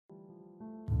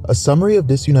A Summary of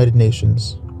Disunited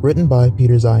Nations, written by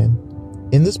Peter Zeihan.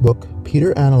 In this book,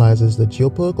 Peter analyzes the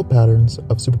geopolitical patterns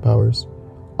of superpowers,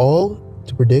 all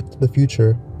to predict the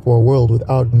future for a world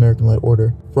without an American-led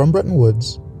order. From Bretton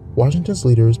Woods, Washington's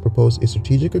leaders proposed a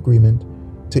strategic agreement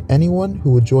to anyone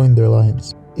who would join their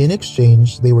alliance. In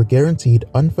exchange, they were guaranteed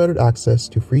unfettered access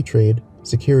to free trade,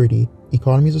 security,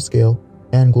 economies of scale,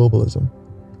 and globalism.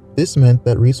 This meant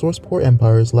that resource-poor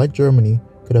empires like Germany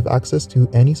could have access to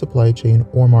any supply chain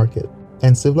or market,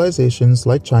 and civilizations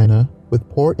like China, with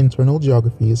poor internal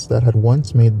geographies that had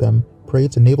once made them prey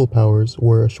to naval powers,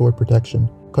 were assured protection.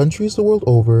 Countries the world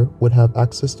over would have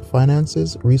access to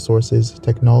finances, resources,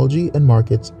 technology, and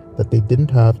markets that they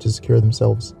didn't have to secure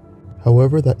themselves.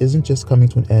 However, that isn't just coming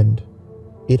to an end.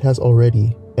 It has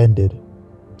already ended.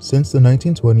 Since the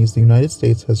 1920s, the United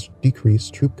States has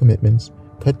decreased troop commitments,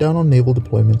 cut down on naval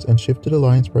deployments, and shifted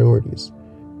alliance priorities.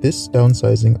 This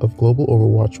downsizing of global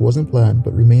overwatch wasn't planned,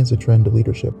 but remains a trend of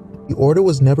leadership. The order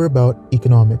was never about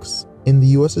economics, in the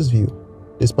US's view,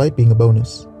 despite being a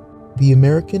bonus. The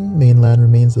American mainland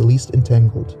remains the least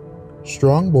entangled.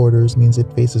 Strong borders means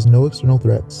it faces no external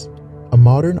threats. A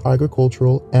modern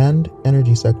agricultural and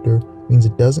energy sector means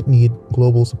it doesn't need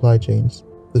global supply chains.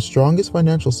 The strongest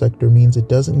financial sector means it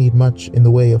doesn't need much in the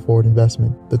way of foreign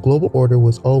investment. The global order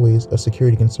was always a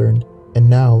security concern, and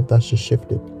now that's just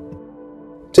shifted.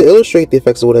 To illustrate the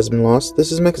effects of what has been lost, this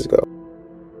is Mexico.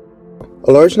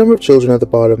 A large number of children at the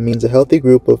bottom means a healthy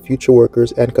group of future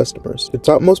workers and customers. The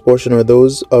topmost portion are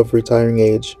those of retiring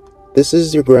age. This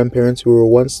is your grandparents who were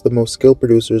once the most skilled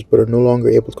producers but are no longer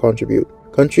able to contribute.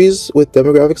 Countries with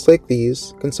demographics like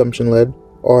these, consumption-led,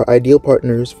 are ideal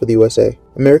partners for the USA.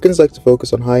 Americans like to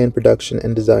focus on high-end production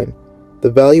and design, the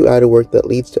value-added work that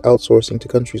leads to outsourcing to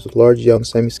countries with large, young,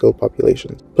 semi-skilled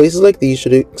populations. Places like these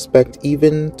should expect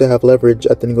even to have leverage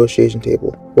at the negotiation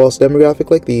table, whilst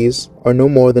demographics like these are no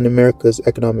more than America's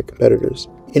economic competitors.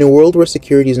 In a world where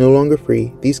security is no longer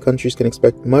free, these countries can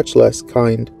expect much less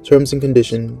kind terms and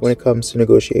conditions when it comes to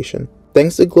negotiation.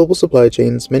 Thanks to global supply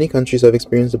chains, many countries have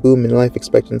experienced a boom in life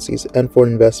expectancies and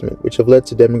foreign investment, which have led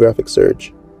to demographic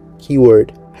surge.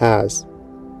 Keyword: has.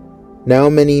 Now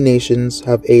many nations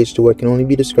have aged to what can only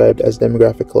be described as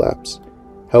demographic collapse.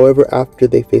 However, after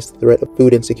they face the threat of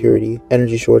food insecurity,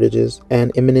 energy shortages,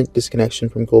 and imminent disconnection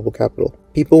from global capital,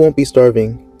 people won't be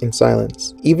starving in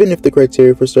silence. Even if the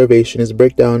criteria for starvation is a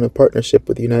breakdown of partnership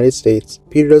with the United States,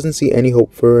 Peter doesn't see any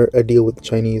hope for a deal with the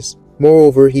Chinese.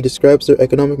 Moreover, he describes their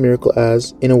economic miracle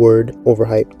as, in a word,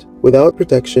 overhyped. Without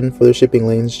protection for their shipping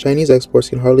lanes, Chinese exports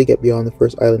can hardly get beyond the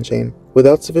first island chain.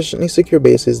 Without sufficiently secure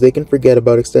bases, they can forget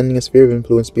about extending a sphere of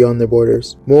influence beyond their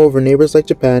borders. Moreover, neighbors like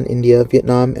Japan, India,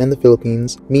 Vietnam, and the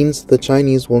Philippines means the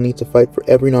Chinese will need to fight for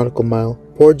every nautical mile.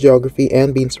 Poor geography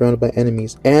and being surrounded by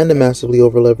enemies, and a massively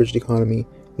over-leveraged economy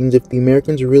means if the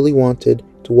Americans really wanted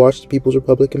to watch the People's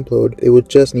Republic implode, they would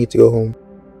just need to go home.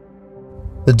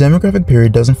 The demographic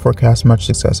period doesn't forecast much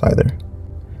success either.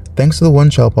 Thanks to the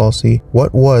one-child policy,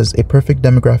 what was a perfect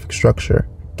demographic structure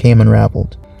came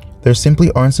unraveled. There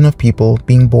simply aren't enough people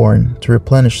being born to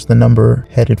replenish the number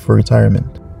headed for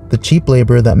retirement. The cheap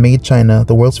labor that made China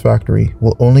the world's factory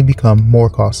will only become more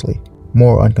costly,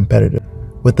 more uncompetitive.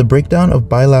 With the breakdown of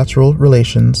bilateral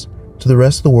relations to the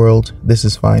rest of the world, this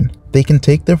is fine. They can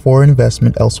take their foreign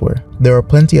investment elsewhere. There are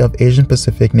plenty of Asian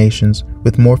Pacific nations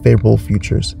with more favorable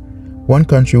futures. One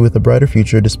country with a brighter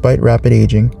future despite rapid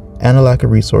aging and a lack of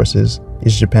resources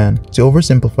is Japan. To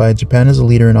oversimplify, Japan is a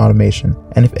leader in automation,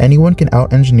 and if anyone can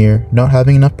out-engineer not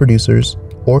having enough producers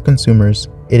or consumers,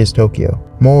 it is Tokyo.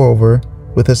 Moreover,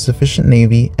 with a sufficient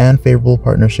navy and favorable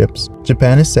partnerships,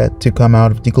 Japan is set to come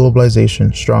out of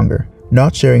deglobalization stronger.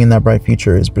 Not sharing in that bright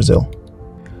future is Brazil.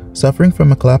 Suffering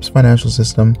from a collapsed financial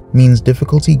system means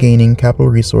difficulty gaining capital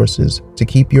resources to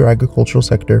keep your agricultural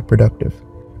sector productive.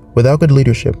 Without good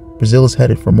leadership, Brazil is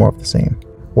headed for more of the same.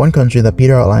 One country that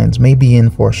Peter outlines may be in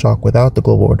for a shock without the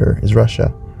global order is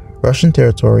Russia. Russian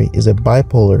territory is a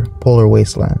bipolar, polar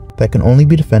wasteland that can only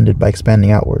be defended by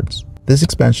expanding outwards. This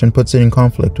expansion puts it in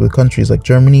conflict with countries like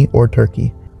Germany or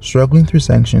Turkey. Struggling through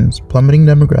sanctions, plummeting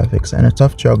demographics, and a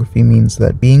tough geography means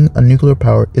that being a nuclear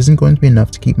power isn't going to be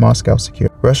enough to keep Moscow secure.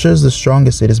 Russia is the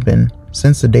strongest it has been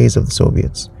since the days of the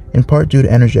Soviets, in part due to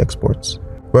energy exports.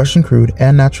 Russian crude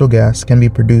and natural gas can be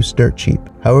produced dirt cheap.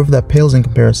 However, that pales in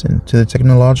comparison to the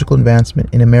technological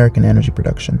advancement in American energy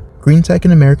production. Green tech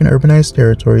in American urbanized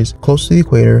territories close to the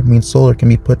equator means solar can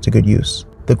be put to good use.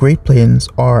 The Great Plains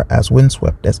are as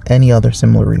windswept as any other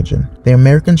similar region. The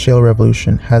American shale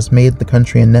revolution has made the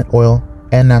country a net oil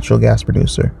and natural gas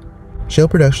producer. Shale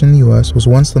production in the US was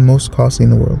once the most costly in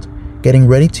the world. Getting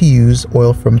ready to use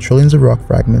oil from trillions of rock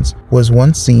fragments was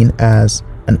once seen as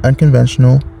an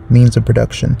unconventional, means of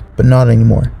production, but not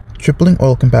anymore. Tripling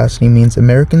oil capacity means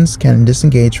Americans can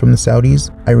disengage from the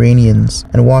Saudis, Iranians,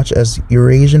 and watch as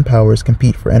Eurasian powers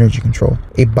compete for energy control.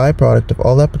 A byproduct of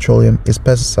all that petroleum is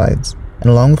pesticides, and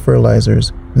along with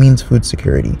fertilizers, means food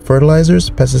security.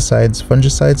 Fertilizers, pesticides,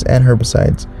 fungicides, and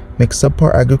herbicides make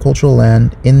subpar agricultural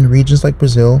land in regions like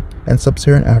Brazil and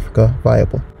sub-Saharan Africa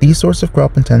viable. These sorts of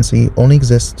crop intensity only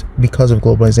exist because of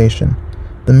globalization.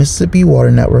 The Mississippi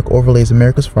Water Network overlays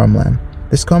America's farmland.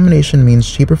 This combination means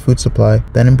cheaper food supply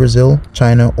than in Brazil,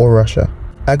 China, or Russia.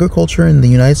 Agriculture in the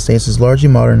United States is largely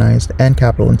modernized and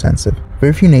capital intensive.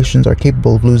 Very few nations are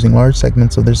capable of losing large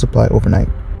segments of their supply overnight.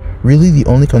 Really, the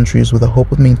only countries with a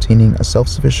hope of maintaining a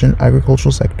self-sufficient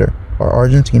agricultural sector are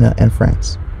Argentina and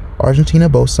France. Argentina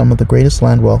boasts some of the greatest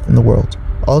land wealth in the world.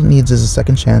 All it needs is a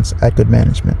second chance at good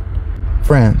management.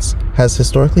 France has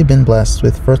historically been blessed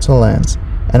with fertile lands,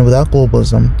 and without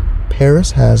globalism,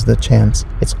 Paris has the chance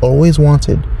it's always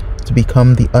wanted to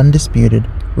become the undisputed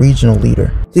regional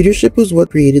leader. Leadership was what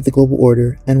created the global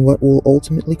order and what will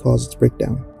ultimately cause its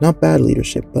breakdown. Not bad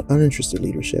leadership, but uninterested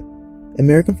leadership.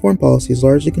 American foreign policy is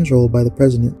largely controlled by the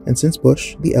president, and since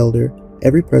Bush, the elder,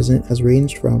 every president has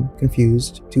ranged from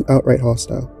confused to outright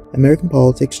hostile. American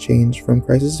politics change from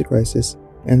crisis to crisis,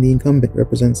 and the incumbent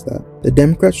represents that. The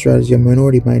Democrat strategy of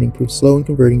minority binding proves slow in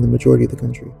converting the majority of the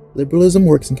country. Liberalism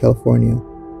works in California,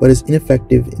 but is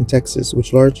ineffective in Texas,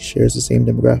 which largely shares the same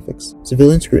demographics.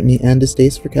 Civilian scrutiny and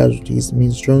distaste for casualties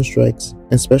means drone strikes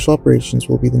and special operations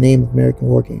will be the name of American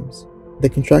war games. The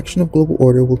contraction of global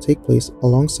order will take place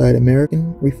alongside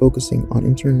American refocusing on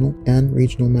internal and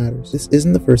regional matters. This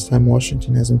isn't the first time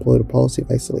Washington has employed a policy of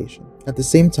isolation. At the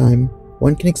same time,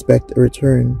 one can expect a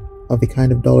return of a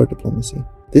kind of dollar diplomacy.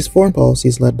 This foreign policy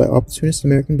is led by opportunist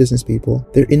American business people.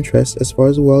 Their interest, as far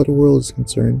as the wider world is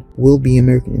concerned, will be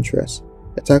American interests.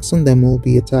 Attacks on them will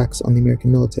be attacks on the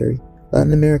American military.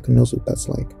 Latin America knows what that's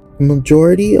like. The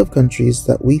majority of countries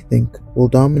that we think will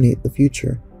dominate the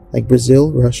future, like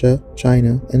Brazil, Russia,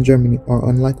 China, and Germany, are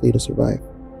unlikely to survive.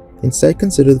 Instead,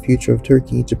 consider the future of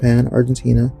Turkey, Japan,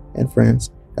 Argentina, and France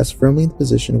as firmly in the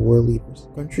position of world leaders.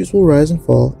 Countries will rise and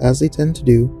fall, as they tend to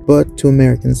do, but to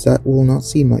Americans that will not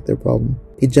seem like their problem.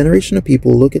 A generation of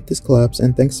people look at this collapse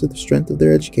and, thanks to the strength of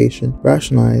their education,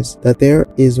 rationalize that there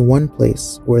is one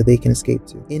place where they can escape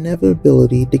to.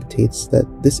 Inevitability dictates that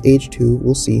this age too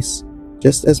will cease,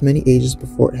 just as many ages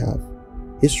before it have.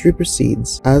 History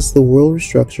proceeds. As the world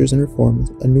restructures and reforms,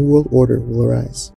 a new world order will arise.